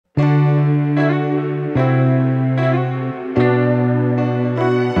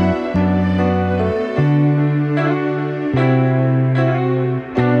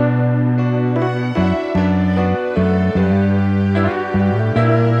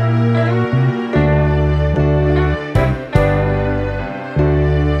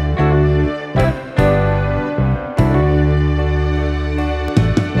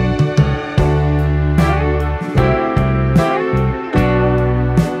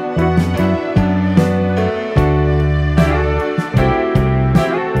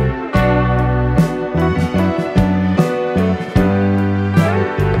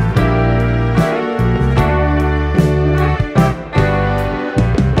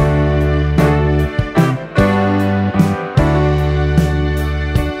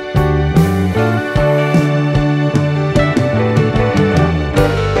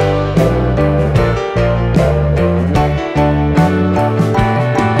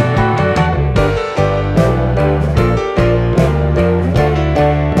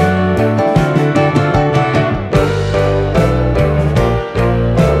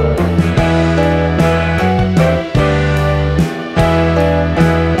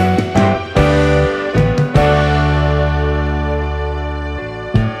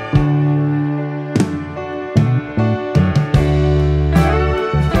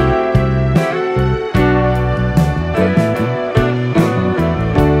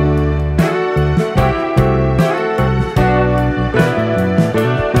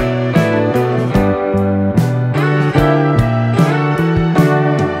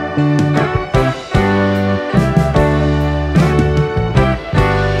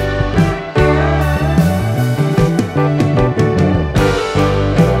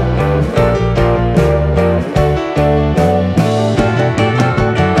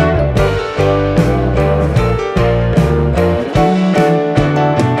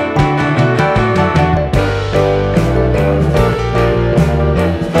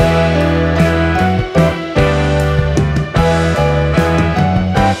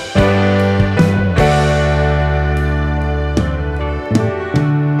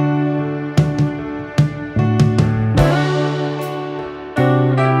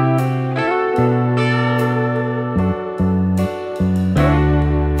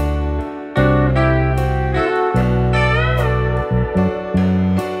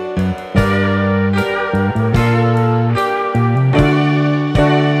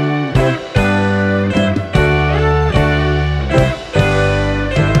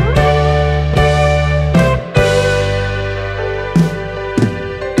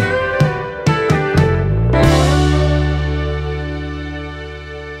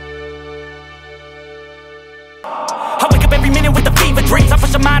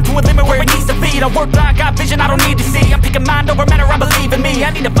of mind over matter, I believe in me.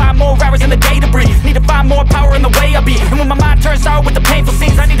 I need to find more hours in the day to breathe. Need to find more power in the way I be. And when my mind turns sour with the